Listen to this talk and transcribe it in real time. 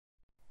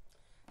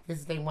This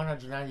is day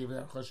 190 of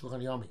the Aruch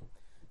Shulchan Yomi.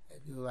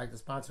 If you would like to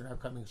sponsor an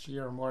upcoming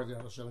shir or more of the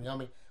Aruch Shulchan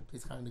Yomi,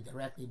 please contact me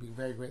directly. It'd be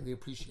very greatly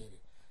appreciated.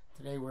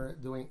 Today we're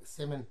doing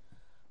Siman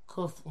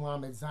Kuf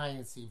Lamed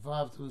Zayin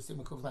Sivav through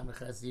Siman Kuf Lamed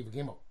Ches Ziv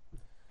Gimel.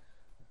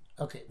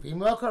 Okay,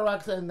 V'imokar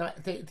Rak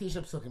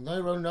Tisha Psukim. No,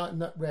 you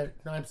not read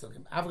 9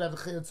 Psukim.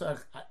 Avgav Chil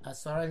Tzorach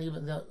Asara, and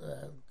even the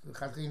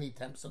Chadchi need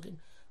 10 Psukim.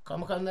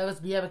 Kamakal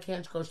Neves B'yev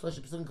Kench Kosh Shlosh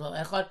Psukim Kol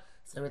Echad.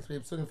 So there are 3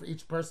 Psukim for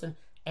each person.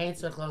 Ain't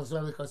Tzorach Lo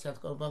Zor because you have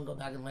to go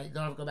back and lay.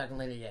 Don't have to go back and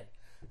lay again.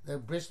 The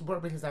British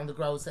Report brings down the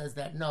Grow says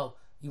that no,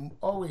 you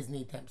always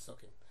need 10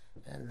 Psukim.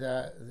 And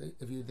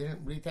if you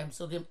didn't read 10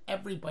 Psukim,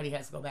 everybody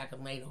has to go back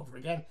and lay it over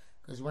again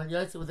because you weren't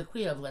yotze with a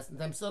kriya of less than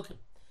 10 Psukim.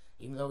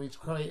 Even though each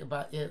kriya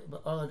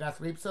only got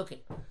 3 Psukim.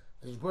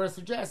 The Shbura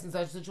suggests in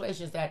such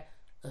situations that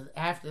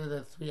after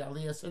the 3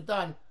 aliyahs are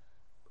done,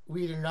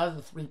 read another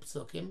 3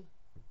 Psukim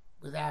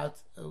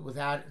without an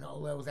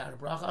olah, without a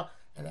bracha,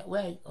 and that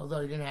way,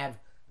 although you didn't have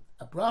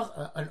a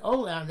bracha, an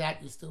olah on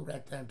that, you still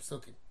read 10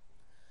 Psukim.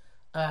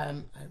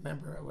 I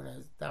remember when I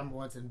was down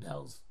once in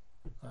Bells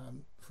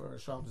for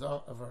Shalom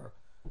Zohar,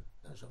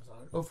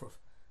 Ufruf.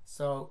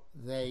 So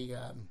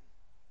they're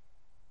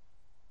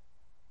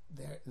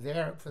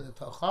there for the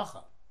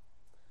Tochacha.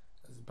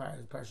 As part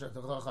of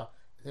Tochacha,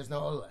 there's no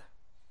Olah.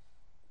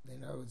 They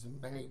know it's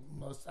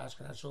most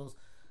Ashkenaz shuls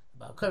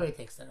about Kurei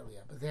takes that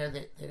Aliyah, but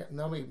there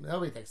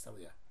nobody takes the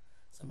Aliyah.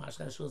 Some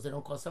Ashkenaz shuls they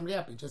don't call somebody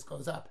up; he just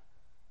goes up.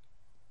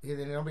 Here,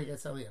 nobody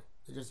gets Aliyah;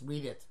 they just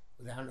read it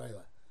without an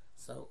Olah.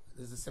 So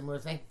there's a similar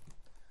thing.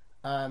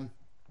 Okay,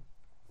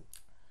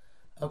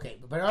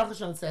 but Aruch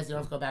Hashanah says you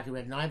don't have to go back and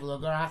read 9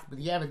 v'logarach, but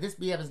this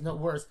b'yev is no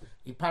worse.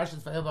 The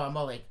parashas v'yova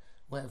amalek,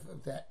 when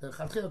the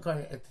chatchila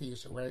according to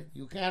Yisha, where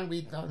you can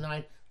read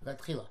 9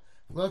 v'chatchila.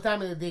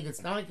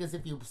 It's not like as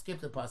if you skip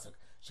the pasuk.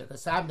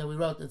 Shekasabna we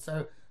wrote that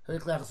so you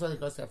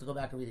have to go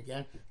back and read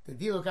again. The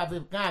deal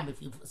gam,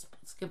 if you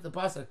skip the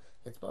pasuk,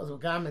 it's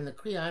both gam and the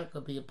kriya. It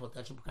could be a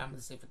potential gam in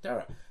the Sefer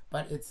Torah,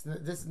 but this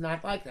is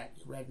not like that.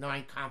 You read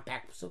 9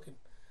 compact pasukim.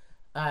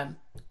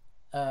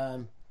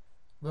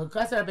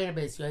 Because Rabbeinu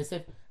Beis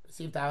Yosef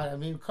received out. I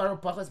mean, Karo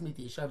Pachas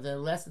Mitishav. There are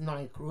less than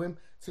 9 kruim.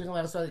 So you can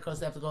let us know because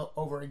they have to go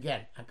over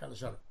again.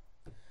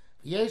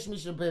 Yesh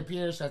Mishum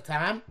Be'Pir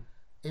Shatam.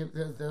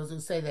 Those who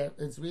say that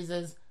its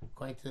reasons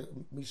going to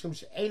Mishum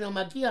She'eno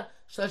Magia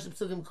Shlosh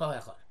Psukim Kol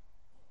Echad.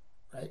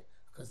 Right?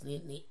 Because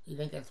you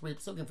didn't get 3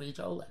 psukim for each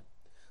olah.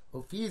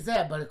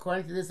 But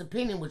according to this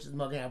opinion, which is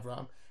Magen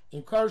Avraham,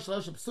 in Karo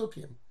Shlosh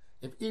Psukim,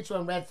 if each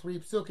one read 3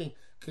 psukim,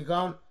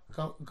 Kigon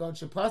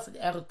Shepasuk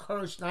Echad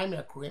Karo Shnayim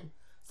Akrim,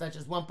 such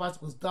as one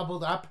pasuk was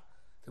doubled up,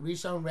 the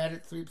Rishon read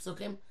it 3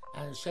 psukim,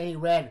 and the Sheni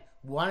read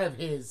one of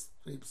his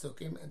 3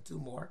 psukim and 2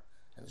 more,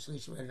 and the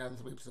Shlishi read another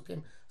 3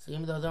 psukim. So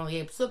even though there are only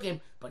 8 psukim,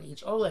 but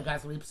each olah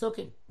got 3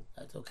 psukim.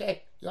 That's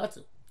okay.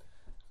 Yotzu.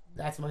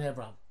 That's my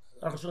Avraham.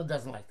 Aruch Hashanah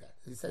doesn't like that.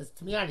 He says,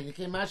 to me, you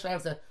came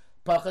mashav to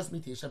pachas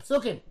mitisha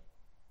psukim.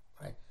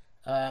 Right?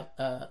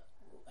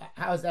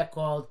 How is that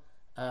called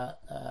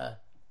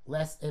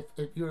less?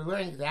 If you're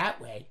learning that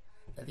way,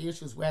 that the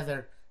issue is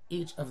whether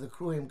each of the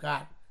kruim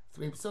got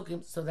 3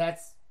 psukim, so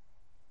that's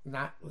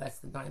not less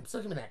than 9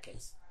 psukim in that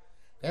case.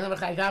 And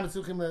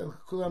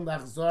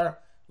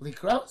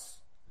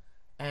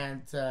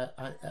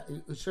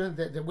shouldn't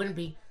there wouldn't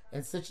be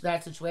in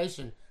that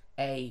situation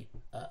a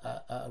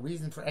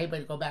reason for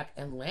anybody to go back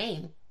and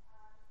lane,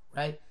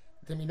 right?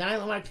 According to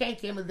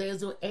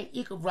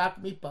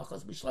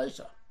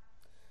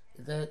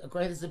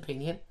this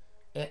opinion,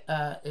 if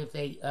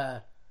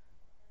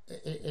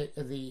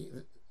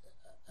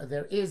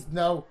there is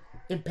no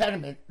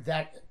impediment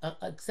that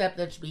except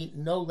that should be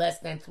no less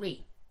than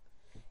 3.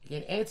 You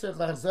can answer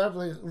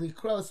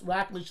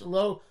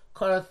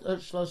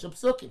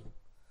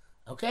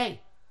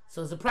okay,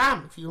 so there's a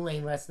problem if you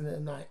lane less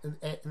than 9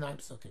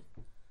 psukim.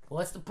 But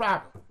what's the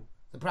problem?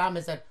 The problem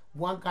is that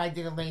one guy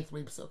didn't lane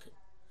 3 psukim,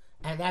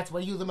 and that's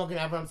what you, the Magen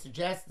Avraham,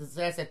 suggests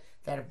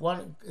that if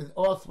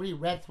all 3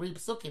 read 3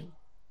 psukim,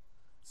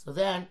 so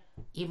then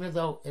even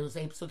though it was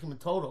 8 psukim in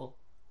total,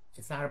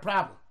 it's not a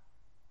problem.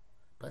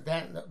 But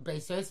then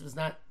Beis Yosef is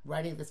not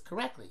writing this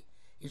correctly.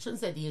 You shouldn't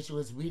say the issue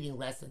is reading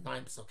less than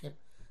 9 psukim.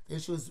 The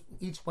issue is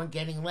each one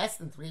getting less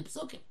than 3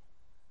 psukim.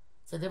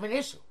 It's a different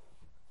issue,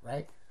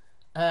 right?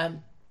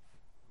 And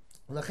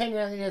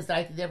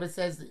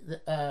says,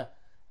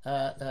 and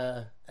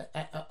of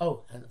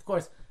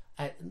course,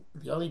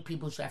 the only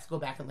people who should have to go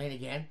back and lane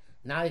again.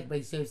 Now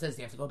everybody says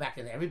they have to go back,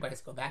 and everybody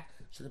has to go back.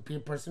 Should the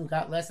person who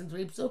got less than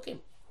 3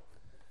 psukim.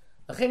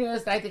 So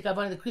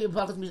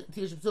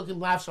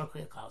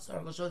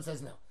Rosh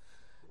says no.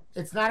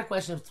 It's not a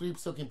question of 3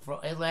 psukim for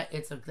Ela.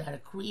 It's that a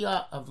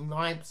kriya of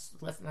 9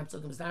 less than 9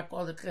 psukim is not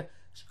called a kriya.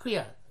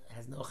 It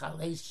has no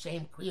chalei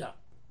shame kriya.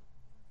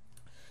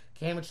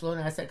 Came with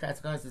Shlona Asek.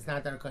 It's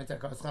not that according to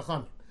Kos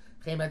Chacham.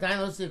 Came by Dain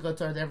Losiko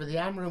Torah. Therefore, the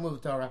Am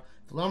removed Torah.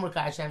 V'lomer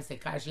Kashem say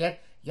Kash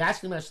yet.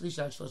 Yashlim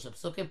Ashlisha Shlosh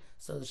Psukim.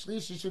 So the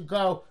Shlishi should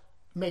go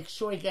make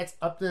sure he gets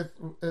up to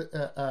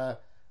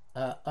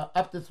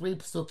 3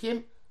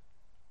 psukim,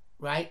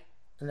 right?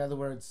 In other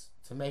words,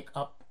 to make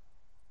up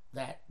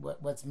that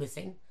what's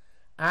missing.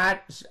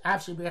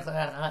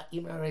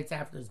 Even right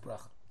after his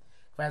bracha.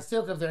 If I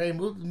still come there,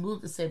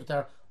 move the Sefer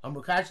Torah on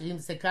Mukash, even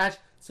say Kash,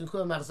 so you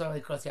have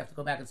to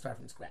go back and start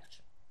from scratch.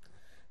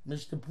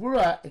 Mishnah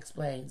Berurah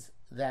explains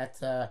that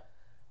the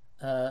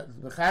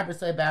Mechaber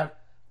say about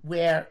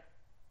where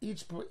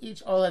each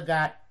Ola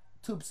got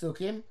 2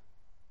 psukim,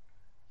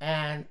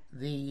 and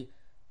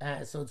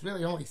so it's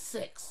really only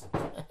 6.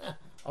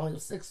 Only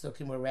 6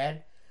 psukim were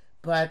read,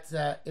 but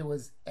it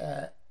was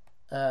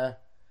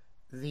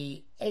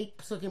the 8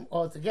 psukim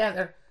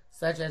altogether,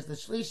 such as the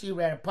Shlishi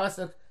read a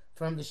pasuk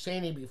from the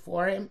Sheni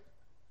before him,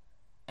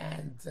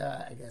 and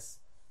I guess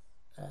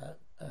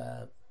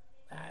I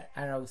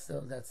don't know,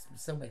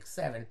 still makes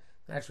 7.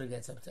 Not sure it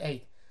gets up to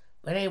 8.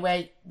 But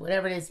anyway,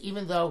 whatever it is,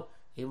 even though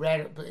he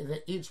read,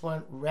 each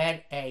one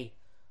read a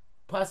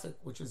pasuk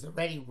which was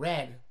already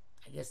read.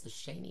 I guess the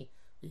Sheni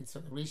reads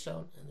from the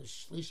Rishon and the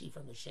Shlishi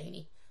from the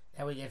Sheni.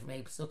 That we get from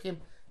 8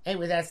 psukim.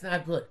 Anyway, that's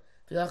not good.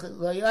 He's not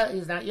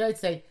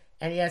Yotzei,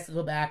 and he has to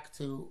go back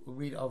to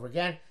read over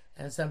again.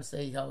 And some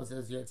say he holds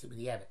as Yotzei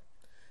b'diavad.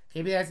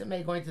 Okay, but that's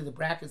it. Going to the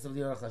brackets of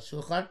the Aruch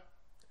HaShulchan.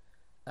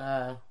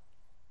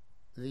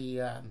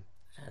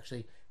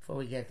 Actually, before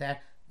we get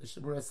that,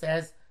 Mishnah Berurah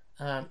says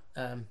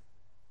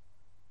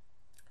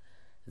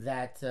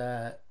that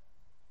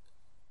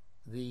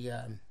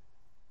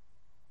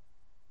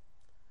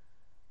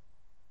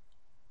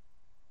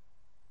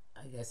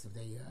I guess if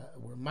they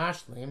were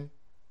mashlim,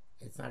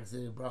 it's not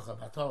considered bracha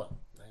batola.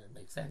 It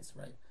makes sense,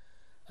 right?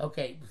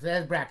 Okay, so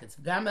there's brackets.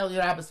 Gamel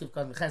Yerabas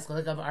Yivkot Meches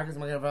Cholikav Arkas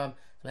Magen Avram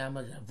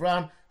Magen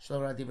Avram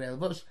Shlor Divrei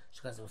Levush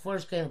Shkaz Before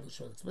Shkein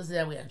Levush explicit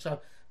that way and Shav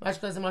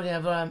Mashkaz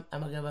Magen Avram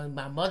Magen Avram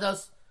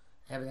Mamodos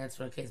evidence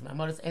for a case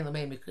Mamodos Ein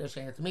Lamei Mikriya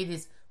Shein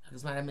Tamidis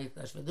Magas Mana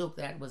Mikdash Veduk.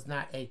 That was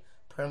not a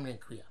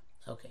permanent kriya.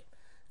 Okay,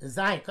 the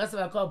Zayin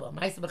Kosav Akoba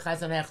Ma'aser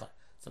B'Chazon Echad.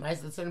 So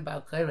Ma'aser L'Tzon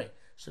Bal Kairei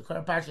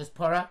Shekor Parshas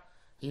Porah.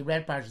 He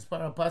read Parshas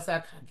Porah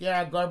Pasak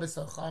Hagera Gor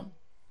B'Socham.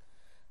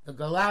 The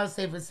Galal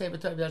Sefer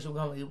Torah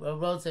Yashua, he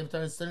wrote Sefer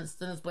Torah stood in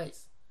his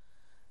place.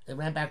 They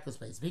ran back to his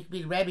place.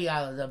 Vikbid Rabbi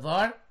Al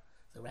Davar,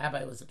 the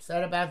rabbi was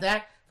upset about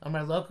that.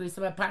 Amar Lokri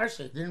said about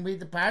Parsha, he didn't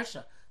read the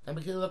Parsha.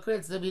 Tamikil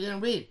Lokri said we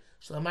didn't read.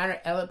 Shlomar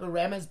Elet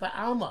Beremes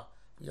Ba'alma,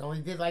 we only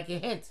did like a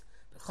hint.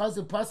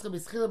 Chazu Pascha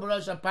B'Schila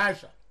B'Rosh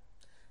Parsha,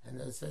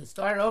 and so they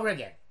started over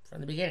again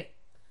from the beginning.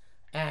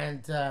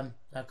 And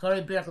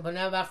Kori Birch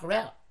L'Banav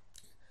Acharel,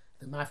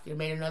 the Mafkir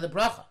made another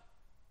bracha.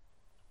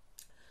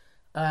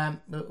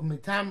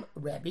 Mitam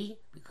Rebbe,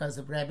 because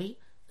of Rebbe,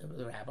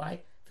 the rabbi,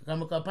 to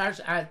come call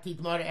Parsha,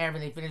 Titmar Erev,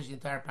 and they finished the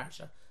entire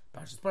Parsha.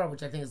 Parsha's Porah,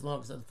 which I think is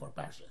longest of the 4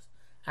 Parshas.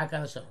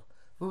 Hakal Shalom.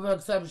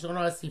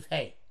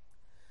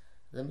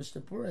 The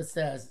Mishnah Berurah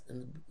says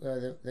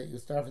that you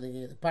start from the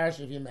beginning of the Parsha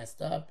if you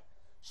messed up.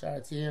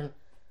 Sharatim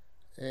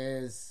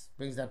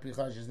brings up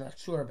because he's not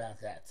sure about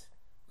that.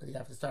 But you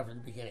have to start from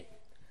the beginning.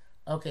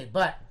 Okay,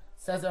 but,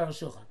 says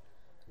Aruch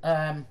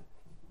Shulchan.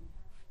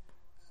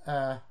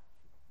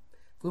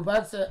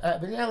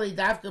 Benelli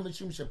Davka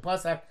Mishum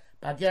Shapasak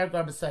Bager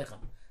Garbasoicham.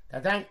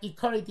 Tadain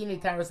Ikori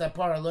Dini Taras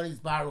Apara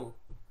Lonis Baru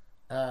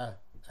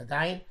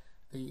Adain.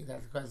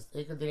 That's because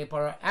Ikori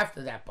Para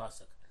after that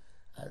pasuk.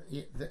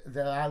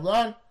 The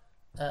Alon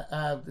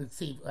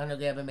see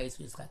Anogeva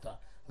Mesu Yischata.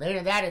 Later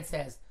than that it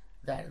says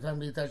that when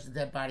we touch the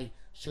dead body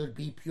should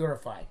be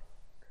purified.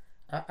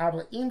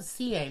 Im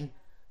Siem,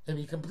 if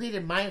he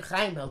completed Mein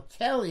Chaimel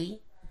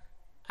Kelly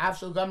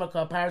Avshul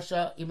Gamaka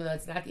Parsha, even though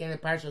it's not the end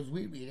of the Parsha as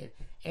we read it,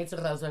 answer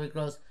those very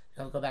close.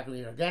 I'll go back and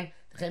read it again.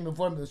 Because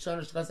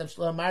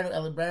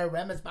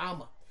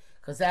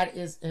that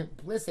is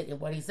implicit in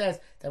what he says,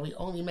 that we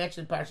only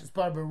mention Parshas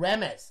Par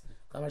Beremes.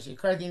 The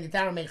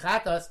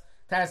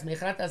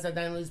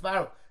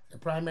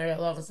primary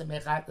halachas of the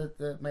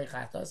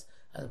Mechatos,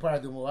 the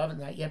Paradumuav, have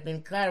not yet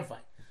been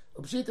clarified.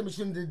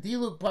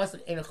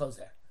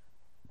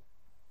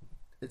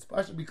 It's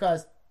partially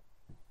because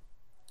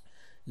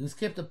you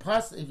skip the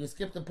pasuk. If you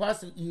skip the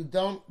pasuk, you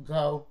don't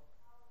go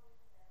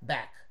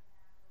back.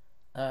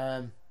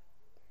 I'm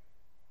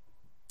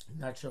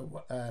not sure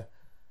what.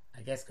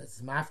 I guess because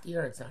it's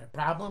maftir, it's not a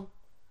problem.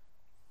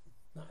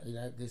 No,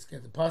 they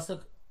skip the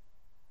pasuk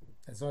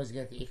as long as you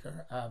get the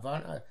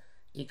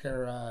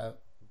ikar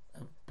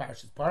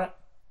parashas para.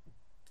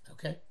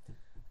 Okay.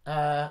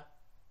 And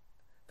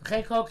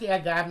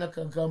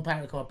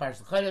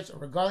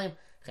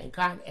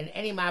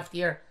any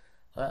maftir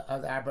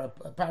of the Abra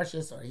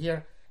Parshas or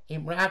here,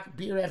 Imrak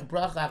Birech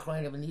Bracha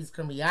Achronim, and these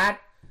come miyad.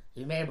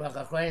 You made a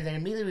bracha Achronim, then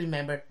immediately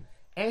remembered.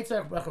 Any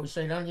sort of bracha, we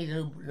show you don't need a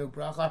new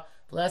bracha.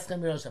 Plus,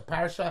 Kamirosh a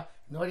Parsha,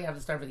 nor do you have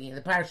to start from the beginning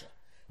of the Parsha.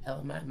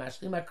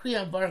 Mashlima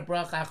Kriya Baruch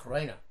Bracha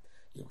Achronim.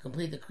 You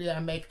complete the Kriya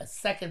and make a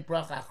second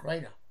bracha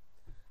Achronim.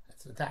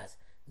 That's what it is.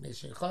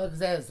 Mishicholak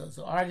says, those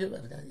who argue,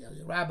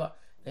 the Rabbah,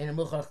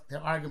 the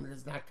argument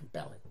is not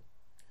compelling.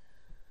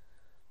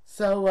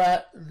 So,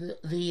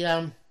 the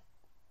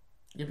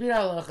Yevira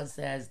Halacha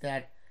says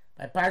that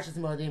by Parshas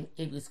Modim,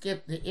 if you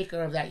skip the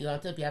Ikar of that Yom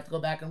Tov, you have to go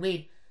back and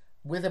read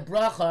with a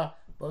bracha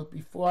both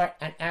before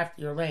and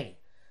after you're raining.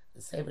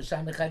 The Sefer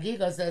Shami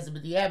Chagiga says,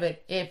 but the Evid,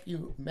 if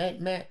you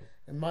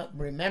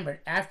remembered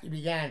after you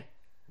began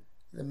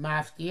the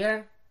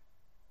maftir,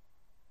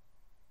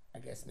 I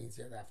guess means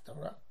you're the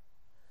Haftorah.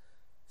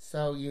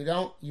 So you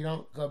don't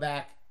go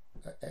back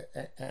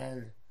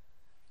and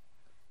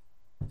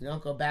you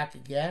don't go back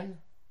again.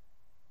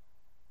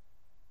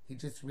 He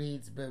just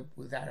reads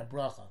without a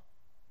bracha.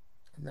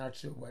 I'm not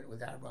sure what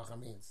without a bracha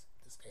means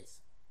in this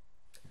case.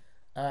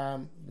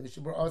 The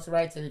Shubur also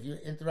writes that if you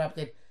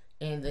interrupted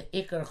in the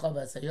Ikar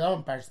Chavas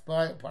Hayom, Parshas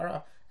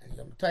Parah, and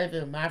Yom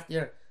Tovim,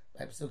 Maftir,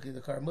 by Pesukim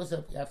the Korah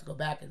Musaf, you have to go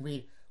back and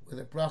read with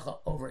a bracha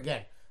over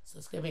again. So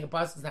skipping a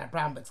pasuk is not a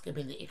problem, but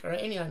skipping the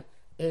Ikar Inyan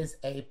is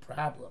a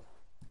problem.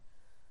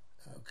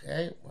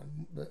 Okay,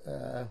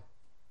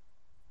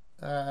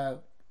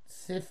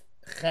 Sif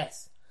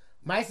Ches.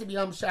 Ma'aseh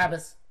b'Yom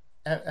Shabbos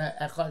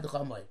Echad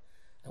Chamoy.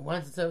 And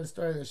once it's over the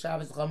story of the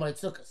Shabbos Chamoy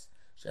Tzukas.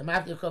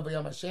 Shemaftir Kol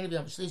b'Yom Hasheni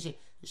b'Yom Shlishi.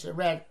 You should have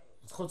read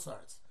Chutz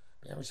La'aretz.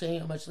 B'Yom Hasheni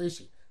Yom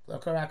Shlishi. Lo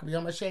Korak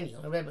b'Yom Hasheni. You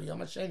only read b'Yom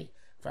Hasheni.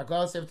 For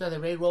Agol Sefer Torah, the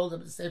raid rolled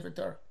up the Sefer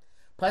Torah.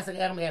 Pasuk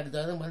Echmei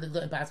Agdolim, when the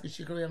Gdolim Pasuk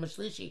Shikar b'Yom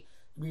Shlishi.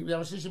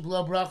 B'Yom Shlishi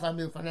below bracha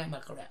milfanei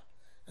machareh.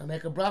 Now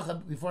make a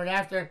bracha before and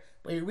after,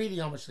 but you're reading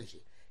Yom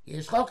Shlishi.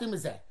 Yesh chokim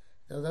is that.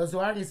 Those who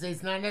already say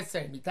it's not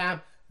necessary.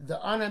 Mitam the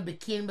Anam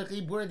Bekin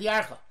Bechibur the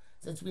Archa.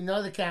 Since we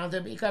know the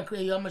calendar, B'ikar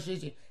Kriya Yom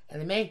HaShlishi, and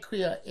the main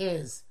Kriya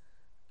is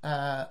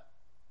B'Yom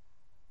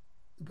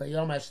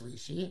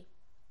HaShlishi.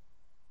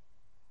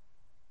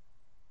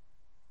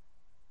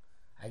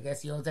 I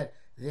guess you know that.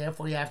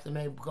 Therefore, you have to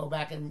maybe go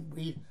back and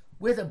read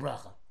with a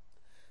bracha.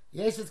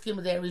 Yeshus Kim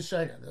there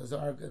Rishona. Those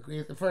are agree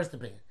with the first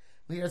opinion.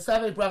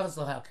 Miyasavi brachas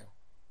lohakel.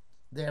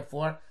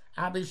 Therefore,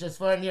 Abi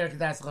Shasfor near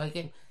Kedas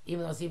Chokim,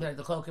 even though it seems like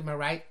the Chokim are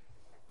right,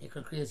 you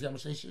could create Yom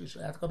Shlishi, you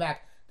should have to go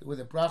back with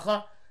a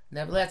bracha.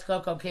 Nevertheless,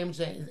 Chokim came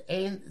to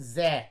Ein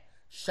Zeh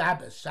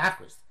Shabbos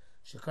Shachris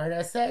Shekar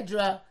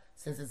Sedra,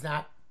 since it's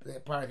not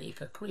part of the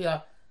Ikar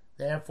Kriya,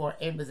 therefore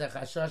Ein Bezeh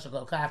Chashosh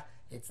Kokach,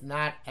 it's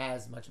not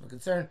as much of a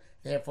concern.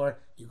 Therefore,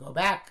 you go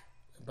back,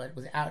 but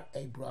without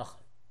a bracha.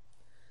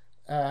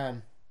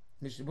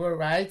 Mishabur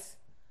writes,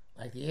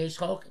 like the Yesh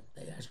Chokim,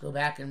 they have to go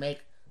back and make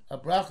a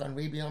bracha and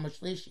read Yom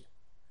Shlishi.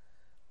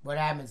 What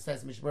happens,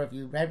 says Mishmur, if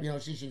you read Yom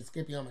Shlishi and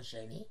skip Yom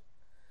HaSheni,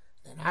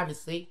 then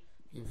obviously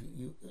if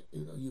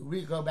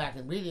you go back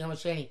and read Yom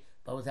HaSheni,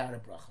 but without a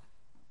bracha.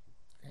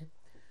 Okay?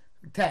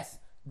 Test.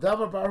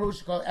 Dover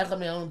Baruch called Echad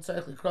Me'olim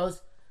Tzorich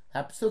Likros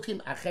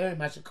HaPsukim Acherim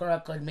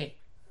Mashakora Kodmi.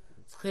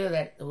 It's clear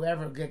that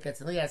whoever gets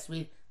an Liyas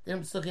read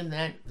different Psukim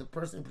than the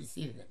person who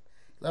preceded him.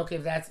 Okay,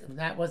 if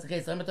that was the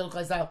case, let me tell you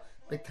Chazal,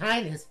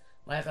 B'tainis,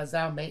 why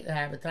Chazal may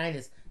have a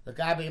tainis, the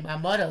Gabi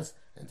Mamodos,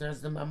 in terms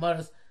of the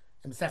Mamodos,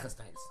 M'seches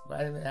Tainis.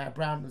 Why do we have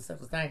problem with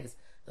M'seches Tainis?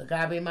 The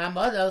Gabi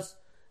Mamodos,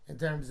 in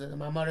terms of the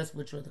Mamodos,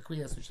 which were the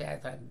Kriyas which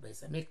had time in the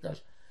Beis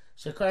HaMikdash.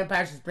 Shekor and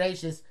Parshas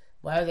Breishis,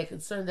 why are they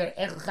concerned there?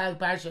 Echad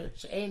Parsha,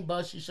 She'ein Bo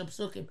Shisha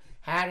Psukim.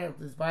 How did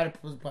this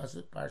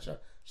Parsha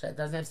that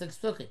doesn't have 6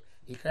 Psukim?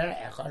 Yikar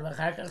Echad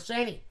V'char Kach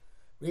Sheni.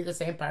 Read the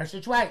same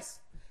Parsha twice.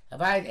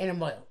 Avoid Ein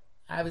Moil.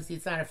 Obviously,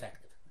 it's not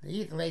effective. The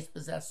Yit Leis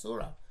B'zeh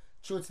Surah.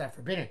 True, it's not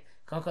forbidden.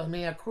 Konkol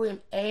Miya Kruyim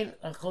Ein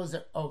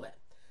Achozer Oveh.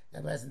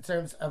 Nevertheless, in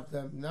terms of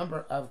the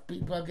number of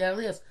people of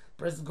Galileus,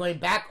 the person going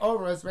back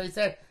over us, where he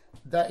said,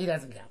 he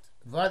doesn't count.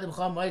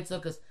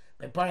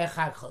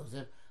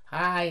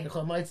 Hi, in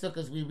Chol Moed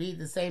Sukkos, we read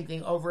the same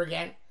thing over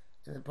again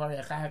in the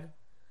Parei Chag.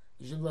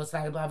 You should go say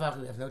Bavach.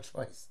 We have no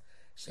choice.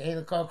 Shein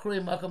the Kol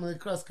Kriyim Makom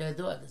Likros can't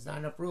do it. There's not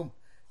enough room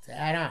to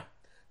add on.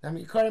 Now,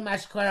 Mikori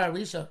Mashkor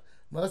Arishon,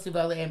 most of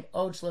Aleim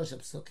Od Shlosh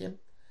Psukim.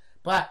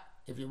 But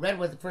if you read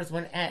what the first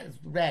one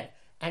read,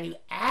 and you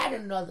add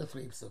another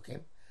 3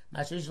 Psukim,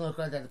 Mashrishon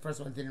Lokor that the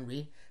first one didn't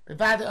read, but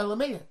by the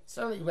Aluminium,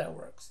 certainly that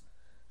works.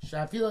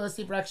 Shafilo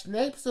Siprak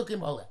Shnei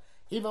Psukim Ole.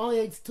 Even only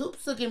it's 2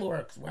 Psukim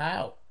works.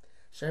 Wow.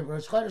 Sheb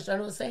Rosh Chodesh, I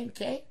know the same,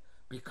 okay?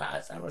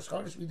 Because on Rosh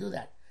Chodesh we do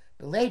that.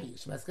 But Levi,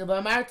 Shemaskil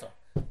Ba'amarto.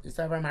 We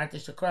start Ba'amarto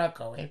Shekora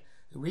Kohen.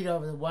 We read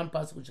over the one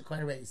pasuk which the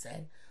Kohen already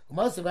said.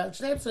 Most of it,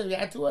 Shnei Psukim, we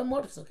add 2 or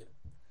more Psukim.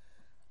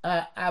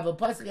 Ava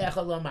Pasuk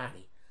Echad Lo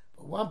Mani.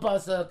 But 1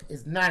 pasuk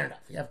is not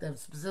enough. You have to have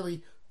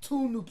specifically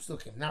 2 new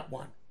Psukim, not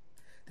 1.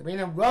 The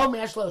meaning of Ro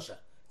Me'ashlosha.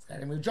 It's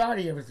got a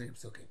majority of 3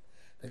 Psukim.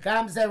 The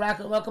Gam Zeh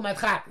Raka Welcome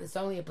Atchak. It's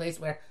only a place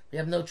where we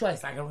have no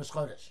choice, like on Rosh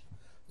Chodesh.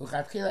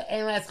 L'chatchila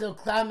ein laskil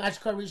klal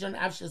mashkor rishon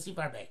av shel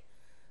sifar bey.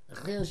 The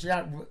chil should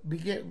not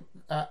begin,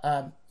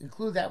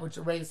 include that which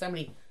already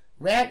somebody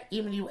read,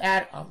 even you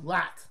add a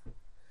lot.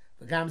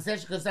 The Gam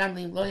Zeh Shekosam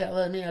Lim Lo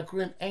Ya'aleh Min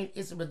HaKurim Ein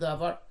Isser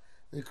B'Davar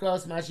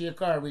L'kros Mashi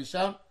Yakar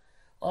Rishon.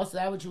 Also,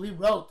 that which we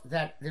wrote,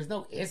 that there's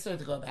no Isser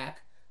to go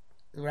back,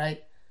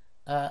 right?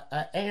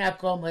 Ein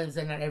HaKol Moim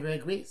Zeh, not everybody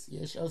agrees.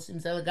 Yesh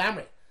Osim Zeh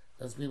L'gamri.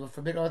 Those people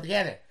forbid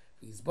altogether.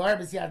 These bar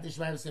b'siyat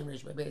d'shmai v'sim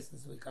rish b'beis,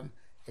 we come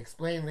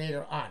explain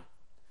later on.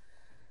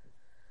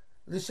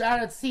 The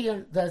Sharat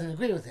Sion doesn't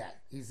agree with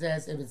that. He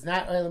says if it's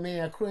not oil mini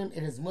akruim,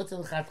 it is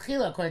mutal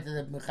chatchila according to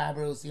the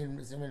Mechaber Usin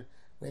Risim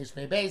Reish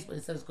Beis. But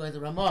he says according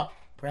to Ramah,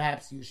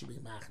 perhaps you should be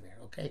machmer.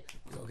 Okay,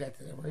 we'll get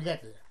to there. When we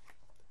get to there,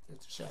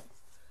 it's a show.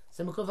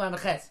 Simukuf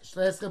Lamaches.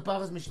 Shleeschel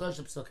Pachas Mishlosh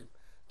Psukim.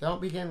 Don't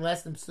begin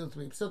less than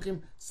 3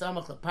 psukim.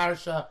 Samach the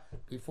parsha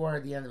before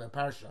the end of a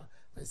parsha.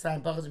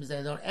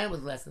 Don't end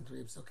with less than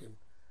 3 psukim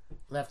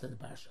left in the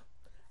parsha.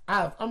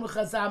 Amr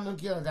Chazal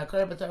Mungil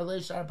Dakar Batar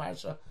Leishar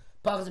Parsha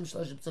Pachas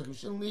Mishlosh Psukim.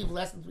 Shouldn't leave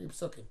less than 3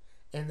 psukim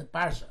in the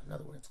parsha. In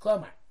other words,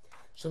 Klomar.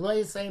 Shaloy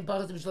is saying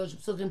Pachas Mishlosh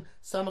Psukim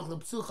Samach the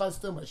Psucha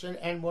Stuma.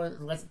 Shouldn't end more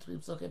than less than 3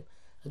 psukim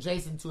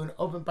adjacent to an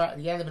open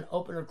the end of an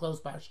open or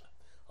closed parsha.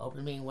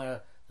 Open meaning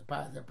where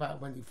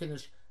when you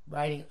finish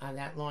writing on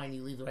that line,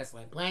 you leave the rest of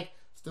the line blank.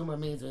 Stuma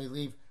means when you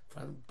leave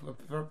from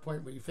the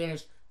point where you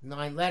finish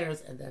 9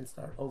 letters and then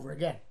start over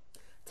again.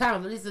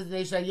 Tam, the reason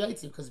is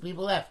because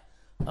people left.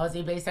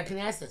 Ozi based on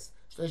Knesset.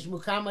 Shlish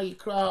Mukama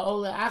Yikra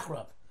Ola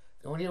Achrov.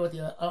 They want to hear what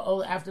the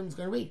Ola after him is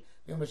going to read.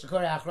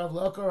 Mishakor Achrov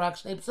Lokor Rak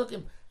Shnei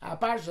Psukim.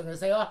 Parsha. They're going to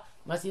say, oh,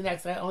 must be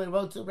next. I only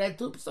read 2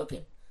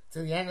 Psukim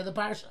to the end of the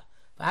Parsha.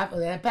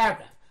 Then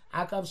paragraph.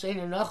 Akav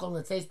Shein and Nochel.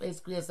 Let's say space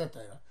Kriyas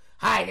HaTorah.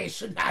 Hi, they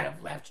should not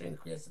have left during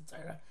Kriyas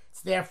HaTorah.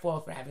 It's their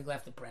fault for having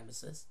left the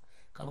premises.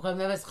 They were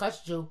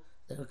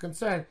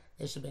concerned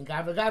they should have been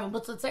Gavra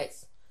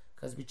Mutzatzes.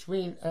 Because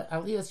between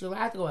Aliyahs, you're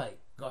allowed to go out.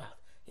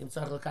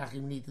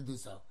 You need to do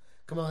so.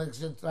 Come on, they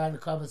should try to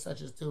cover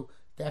such as to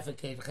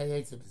defecate.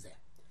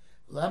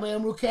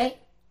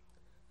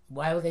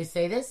 Why would they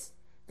say this?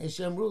 They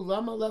should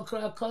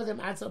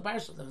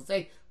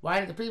say, why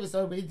did the previous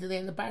one read to the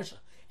end of the Parsha?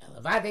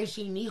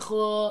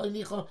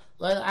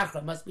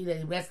 Must be that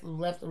he left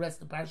the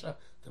rest of the Parsha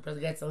to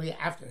gets Aliyah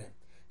after him.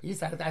 Because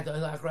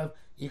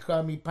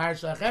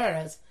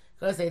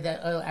say that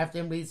after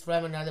him reads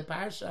from another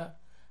parsha,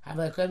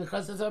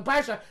 because it's a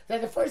parsha, then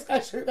the first guy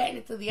should read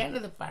it to the end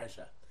of the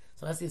parsha.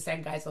 So let's see, the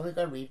second guy's only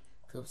going to read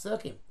 2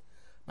 psukim.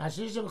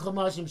 Mashishim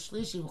chumashim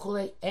shlishi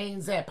v'chulei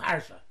ein zeh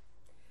parsha.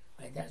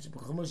 Right, that's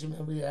chumashim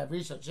and we have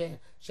Rishon,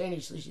 Sheni,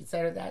 Shlishi,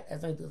 etc.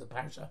 That's not do the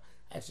parsha.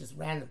 That's just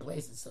random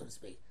places, so to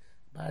speak.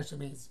 Parsha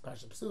means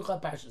parsha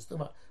psucha, parsha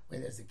stuma, where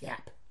there's a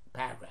gap,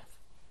 paragraph.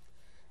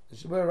 The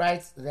Shabur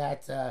writes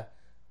that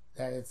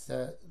it's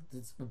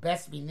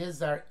best to be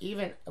nizar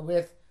even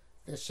with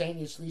the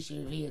Sheni,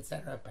 Shlishi, Revi,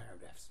 etc.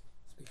 paragraphs.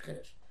 Speak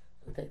Kiddush.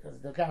 We take those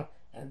into account,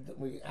 and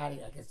we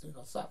adding, I guess, to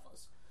go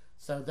Safos.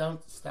 So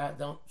don't stop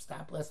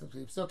less than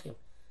 3 psukim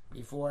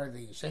before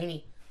the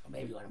Sheni, or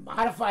maybe you want to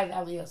modify the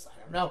Aliyah. I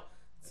don't know.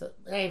 So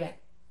anyway,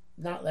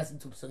 not less than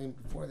 2 psukim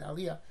before the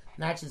Aliyah,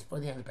 not just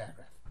for the end of the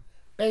paragraph.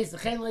 Based you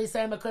shouldn't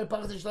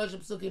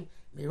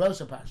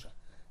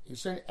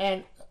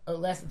end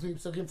less than 3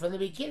 psukim from the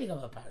beginning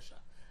of a parsha.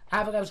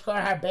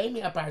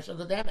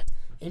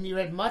 And you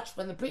read much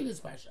from the previous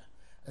parsha.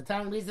 The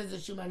time reasons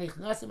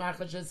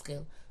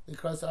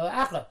because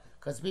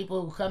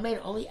people who come in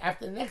only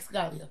after the next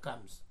Galia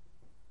comes.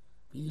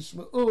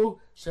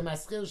 So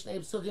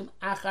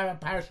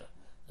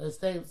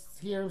they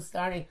hear him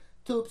starting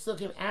 2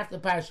 psukim after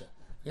parsha.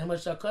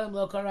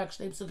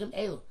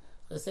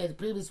 So say the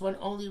previous one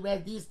only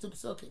read these 2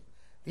 psukim.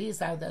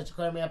 These are the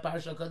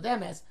parsha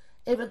kodemes.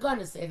 If we're going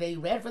to say they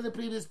read from the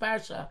previous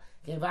parsha,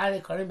 he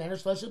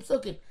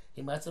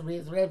must have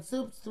read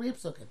 3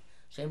 psukim.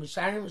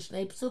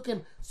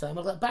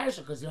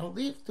 Because you don't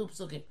leave 2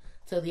 psukim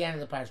till the end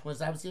of the parsha.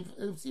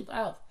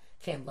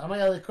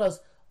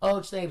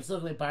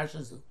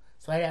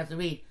 So I have to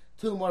read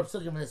 2 more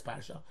psukim in this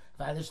parsha.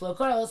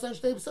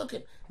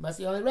 Must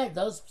he only read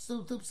those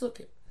 2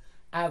 psukim.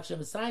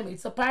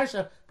 It's a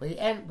parsha, but you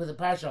end with a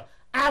parsha.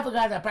 I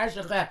forgot that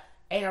parsha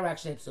ain't a rak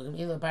shnei psukim.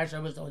 Even the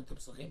parsha was only 2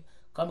 psukim.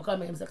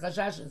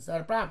 It's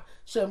not a problem.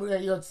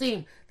 You'll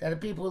see that the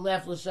people who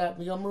left was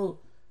Yomru,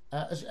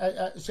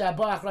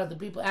 the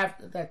people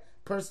after that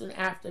person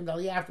after him,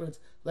 the afterwards,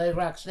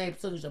 rak shnei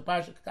psukim,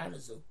 parsha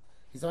katanazu.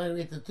 He's only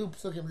reading the 2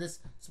 psukim of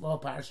this small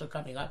parsha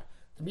coming up.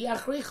 To be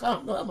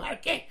achricha, no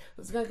market.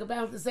 Who's going to come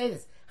back to say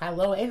this?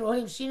 Hello, ain't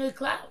rohim shinui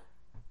cloud.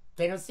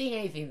 They don't see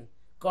anything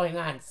going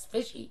on. It's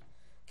fishy.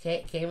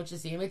 Came what you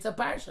see him, it's a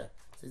parsha.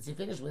 Since he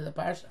finished with a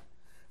parsha.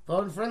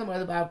 Voting furthermore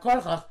about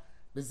korchach,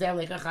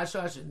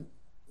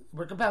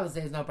 we're compelled to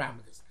say there's no problem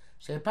with this.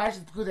 There are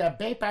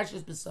bay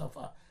parshas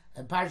b'sofa,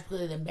 and parshas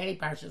there are many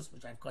parshas,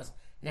 which I of course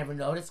never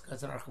noticed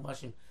because in our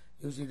chumashim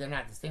usually they're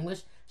not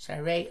distinguished.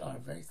 Sharei or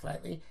very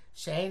slightly.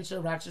 Shein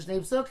shel rakshash nei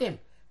psukim.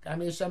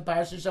 Gam yisham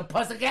parshas shel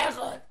pasuk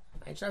echad.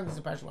 I'm sure there's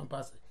a parsha 1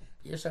 pasuk.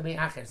 Yisham mi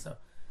acher. So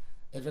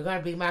if you're going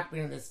to be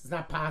makbir in this, it's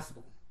not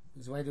possible.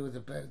 It's what to do with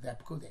the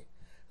pekudei.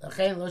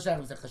 L'chein lo shach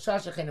was a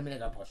chashash. L'chein a minhag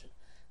haposhet.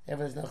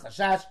 Therefore, there's no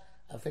chashash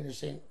of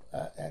finishing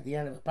at the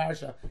end of a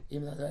parsha,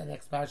 even though the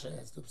next parsha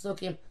has 2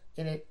 psukim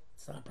in it.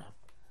 It's not a problem.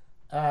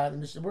 The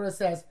Mishnah Berurah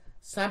says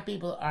some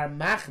people are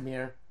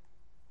machmir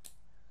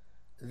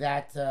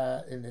that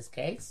in this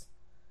case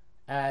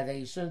that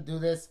you shouldn't do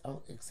this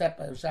except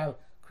by Shav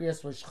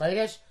Kriyas Rosh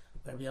Chodesh,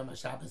 where Yom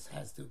HaShabbos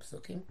has 2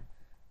 psukim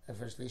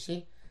for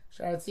Shlishi.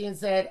 Sharatzian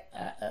said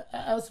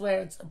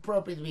elsewhere it's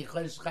appropriate to be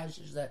Chodesh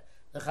Chayshish the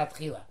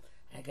Chatchila.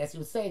 I guess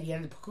you would say the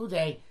end of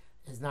Pekudei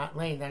is not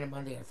laying down on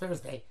Monday or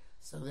Thursday,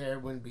 so there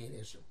wouldn't be an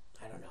issue.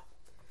 I don't know.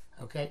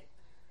 Okay.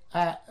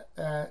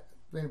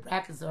 in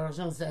brackets, the Rosh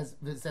says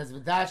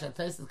V'dash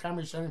Atayis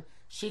Kamri Shonim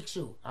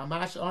Shikshu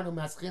Amash Onu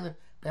Maschin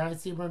Be'an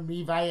Tzibur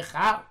Mi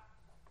Vayichal.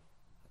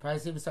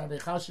 Vayichal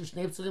Vayichal Shu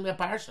Shnei Psukim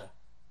Parsha.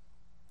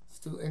 It's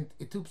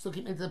two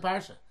psukim into the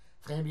parsha.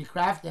 V'chein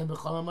B'Kraft and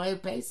B'Chol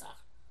HaMoed Pesach.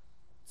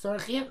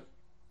 Tzorchim.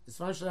 It's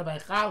one Shulei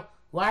Vayichal.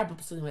 Why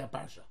psukim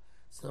Parsha?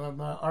 So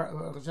our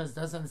Rosh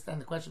doesn't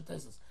understand the question of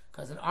Tesis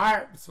because in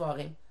our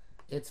Svarim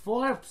it's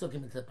 4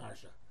 psukim into the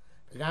parsha.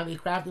 V'gam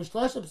B'Kraft and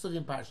Shlosha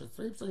psukim parsha.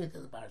 3 psukim into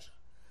the parsha.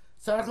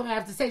 So I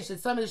have to say,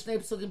 some of the Shnei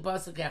Psukim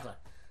Pasuk Echad.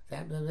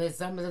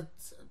 Some of the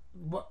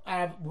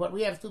what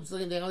we have 2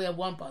 Psukim, they only have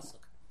 1 Pasuk.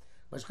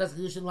 Which because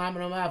Kedushin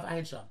Laman Omav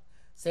Ein Sham.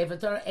 Sefer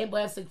Torah ain't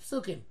by Hefsek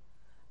Psukim.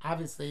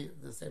 Obviously,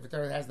 the Sefer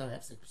Torah has no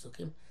Hefsek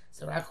Psukim.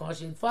 So Rak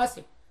Chomashim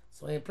Fasim.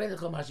 So when you print the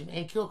Chomashim,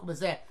 ain't Kilkum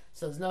Bezeh.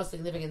 So there's no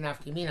significant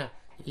nafkamina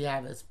if you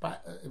have if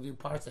you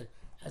parse it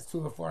as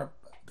 2 or 4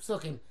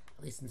 Psukim,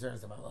 at least in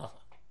terms of halacha.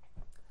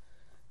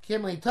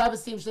 Kimli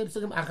Tavasim Shnei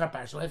Psukim Achar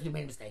Parsha. What if you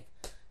made a mistake?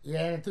 You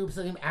added 2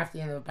 psukim after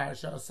the end of a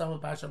parasha, or some of a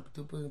parasha,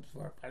 2 psukim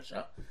before a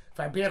parasha. If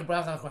I bear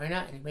bracha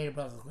achrona, and you made a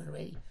bracha achrona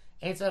already,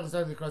 ain't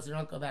so because you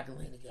don't go back and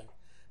lean again.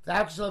 The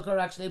akshal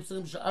korak shnei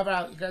psukim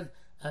sha'avar ikad.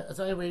 It's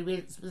only where you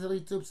read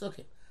specifically 2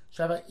 psukim.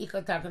 Shava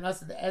ikad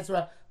takonos of the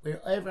Ezra, where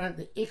you're over on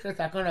the ikad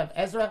takon of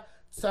Ezra.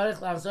 Tzarich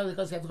la'azor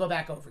because you have to go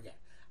back over again.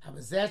 But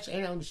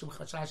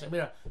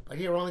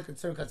here we're only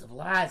concerned because of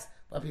lies.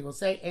 But people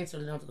say ain't so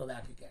you don't have to go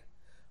back again.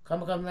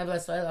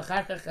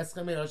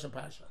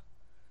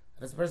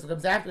 If the person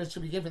comes after, it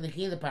should be given the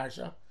key of the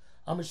parsha.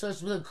 Or before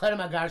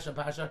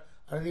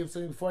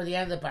the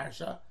end of the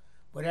parsha,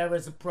 whatever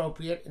is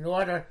appropriate, in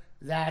order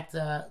that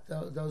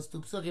those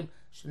 2 psukim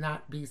should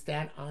not be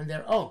stand on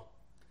their own.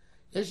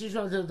 Those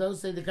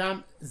say the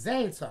gam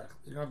zayin tzarich.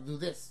 You don't have to do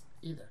this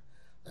either.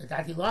 Like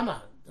Tati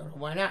Lama, don't know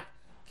why not.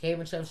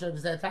 Came and Shem Shem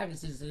B'zeh Tagi,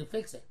 so you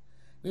fix it.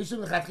 Maybe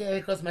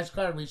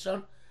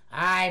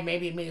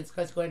it's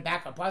because going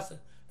back a pasuk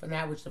from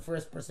that which the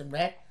first person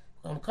read.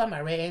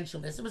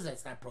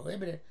 It's not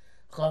prohibited.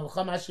 If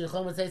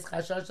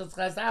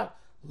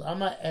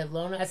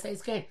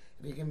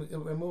we can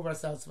remove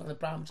ourselves from the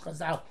problem which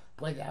Chazal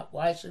pointed out,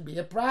 why should it be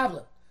a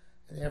problem?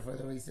 And therefore,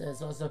 he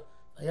says also,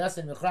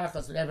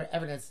 whatever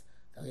evidence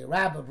that the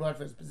Rabbah brought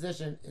for his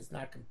position is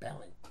not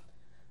compelling.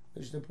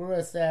 Mishnah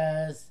Berurah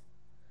says,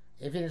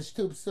 if it is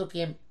 2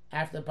 psukim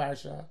after the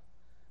parsha,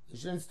 you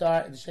shouldn't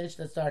start, the shade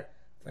should start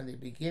from the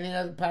beginning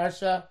of the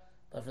parsha,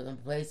 but from the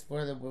place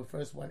where the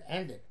first one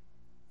ended.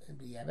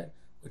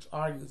 Which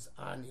argues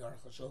on the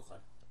Aruch HaShulchan.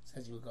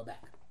 Says you would go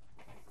back.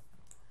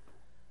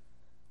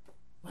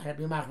 Might not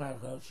be machmir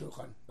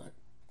Shulchan, but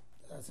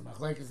that's a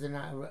machlekes in the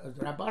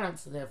Rabbanan,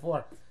 so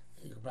therefore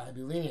you could probably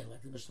be lenient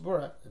like the Mishnah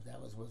Berurah if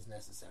that was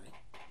necessary.